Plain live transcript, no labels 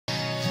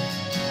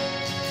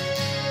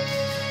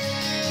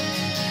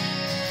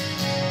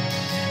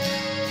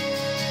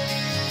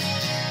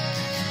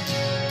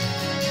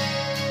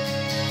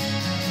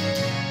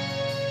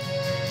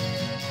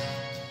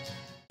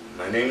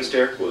name is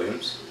Derek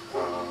Williams.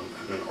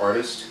 I'm an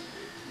artist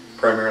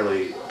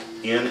primarily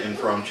in and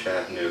from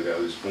Chattanooga. I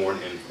was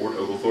born in Fort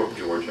Oglethorpe,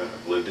 Georgia.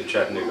 I've lived in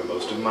Chattanooga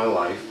most of my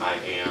life. I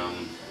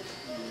am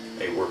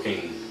a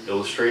working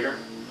illustrator.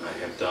 I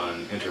have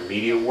done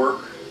intermediate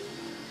work,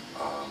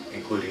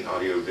 including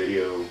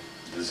audio-video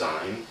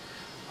design.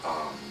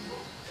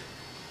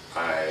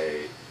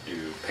 I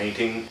do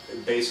painting.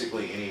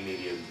 Basically any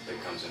medium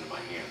that comes into my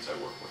hands, I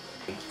work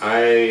with it.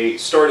 I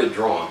started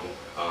drawing,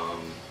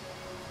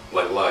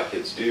 like a lot of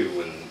kids do,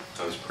 when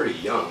I was pretty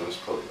young. I was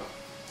probably about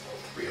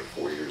 3 or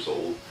 4 years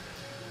old.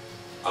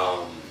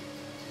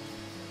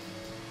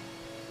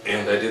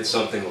 And I did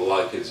something a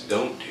lot of kids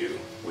don't do,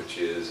 which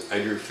is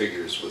I drew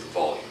figures with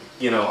volume.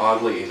 You know,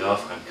 oddly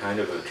enough, I'm kind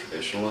of a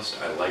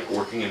traditionalist. I like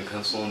working in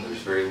pencil, and there's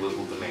very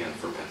little demand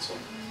for pencil.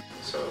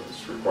 So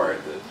it's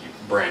required that you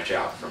branch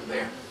out from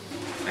there.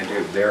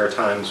 There are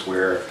times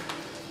where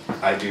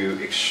I do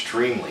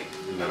extremely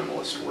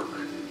minimalist work,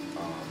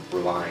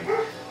 relying.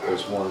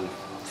 There's one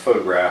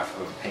photograph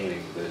of a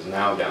painting that is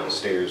now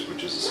downstairs,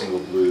 which is a single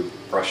blue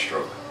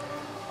brushstroke.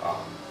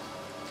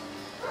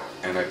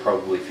 And I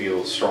probably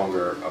feel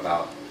stronger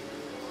about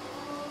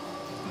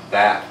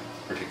that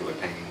particular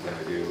painting than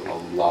I do a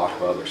lot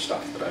of other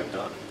stuff that I've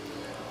done,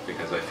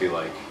 because I feel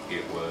like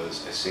it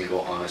was a single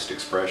honest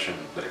expression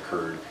that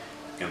occurred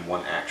in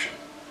one action.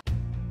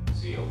 I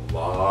see a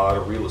lot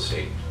of real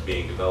estate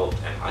being developed,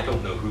 and I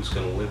don't know who's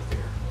going to live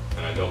there,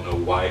 and I don't know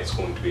why it's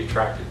going to be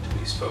attractive to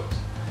these folks.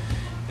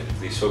 And if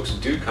these folks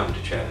do come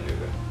to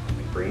Chattanooga, and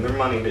they bring their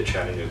money to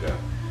Chattanooga,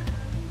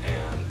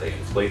 and they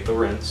inflate the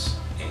rents,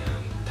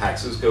 and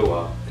taxes go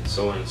up, and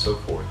so on and so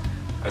forth,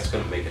 that's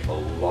going to make it a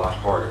lot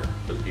harder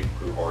for the people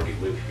who already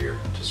live here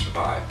to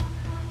survive.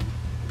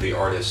 The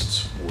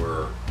artists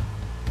were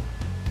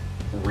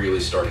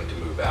really starting to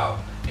move out,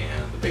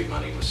 and the big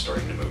money was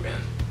starting to move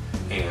in.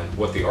 And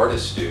what the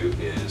artists do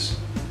is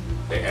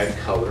they add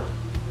color,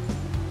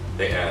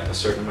 they add a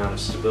certain amount of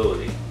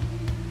stability,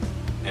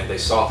 and they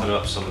soften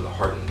up some of the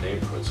hardened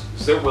neighborhoods,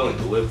 because they're willing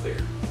to live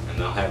there, and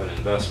they'll have an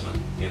investment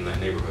in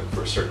that neighborhood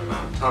for a certain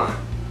amount of time.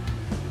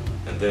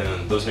 And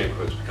then those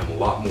neighborhoods become a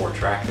lot more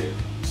attractive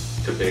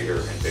to bigger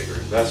and bigger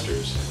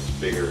investors, and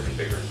as bigger and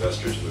bigger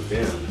investors move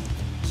in,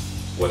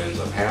 what ends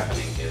up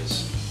happening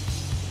is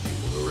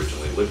people who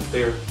originally lived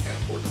there can't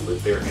afford to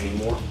live there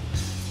anymore.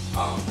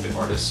 The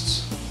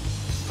artists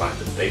find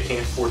that they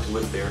can't afford to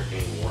live there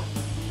anymore,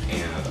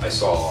 and I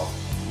saw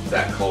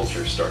that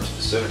culture start to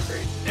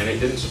disintegrate. And it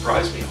didn't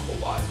surprise me a whole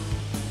lot.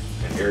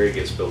 An area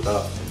gets built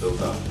up and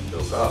built up and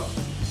built up,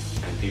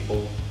 and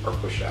people are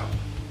pushed out.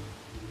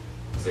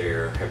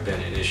 There have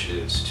been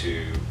initiatives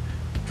to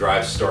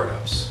drive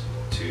startups,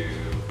 to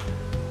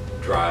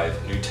drive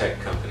new tech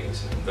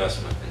companies and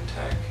investment in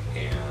tech,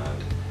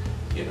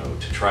 and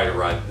to try to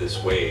ride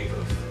this wave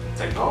of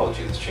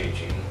technology that's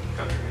changing the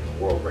country and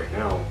the world right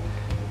now.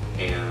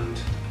 And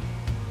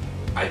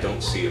I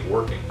don't see it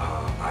working.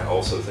 I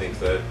also think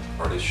that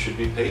artists should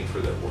be paid for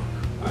their work.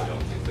 I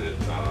don't think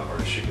that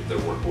artists should give their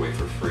work away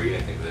for free.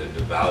 I think that it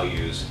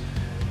devalues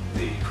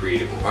the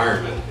creative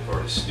environment if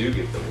artists do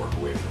give their work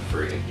away for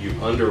free. You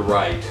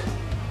underwrite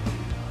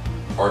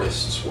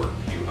artists' work.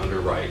 You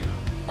underwrite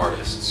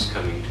artists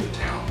coming to a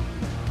town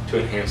to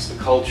enhance the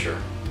culture,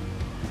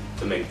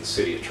 to make the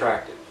city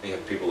attractive. You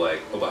have people like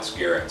Obas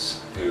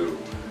Garretts, who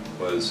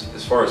was,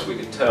 as far as we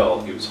could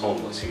tell, he was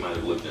homeless. He might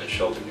have lived in a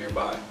shelter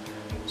nearby.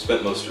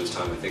 Spent most of his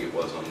time, I think it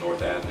was, on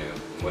North Avenue.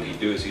 And what he'd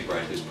do is he'd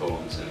write his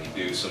poems, and he'd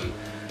do some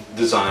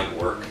design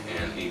work,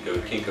 and he'd go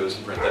to Kinko's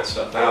and print that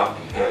stuff out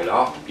and hand it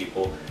off to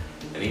people,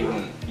 and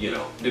even,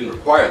 didn't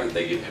require that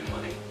they give him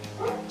money.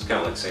 It's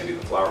kind of like Sandy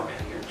the Flower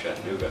Man here in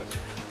Chattanooga.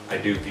 I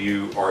do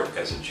view art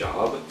as a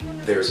job.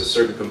 There's a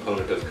certain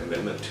component of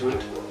commitment to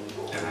it,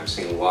 and I've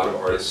seen a lot of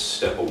artists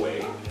step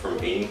away from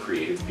being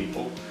creative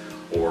people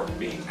or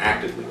being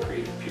actively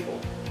creative people.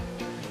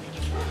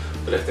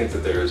 But I think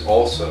that there is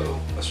also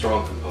a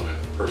strong component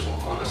of personal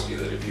honesty,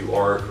 that if you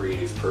are a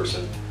creative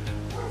person,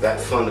 that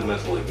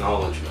fundamental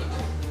acknowledgement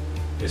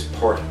is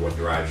part of what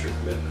drives your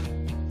commitment.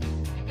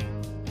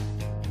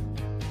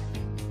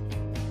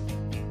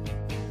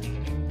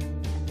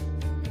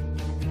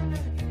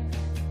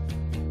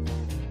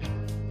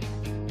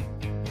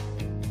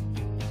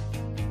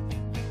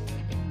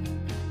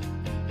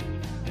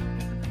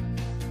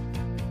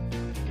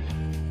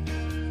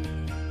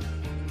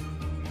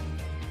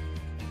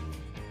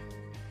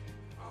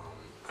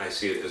 I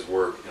see it as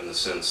work in the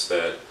sense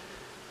that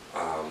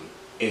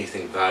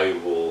anything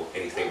valuable,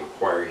 anything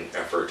requiring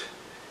effort,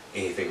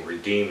 anything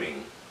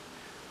redeeming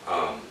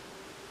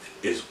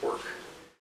is work.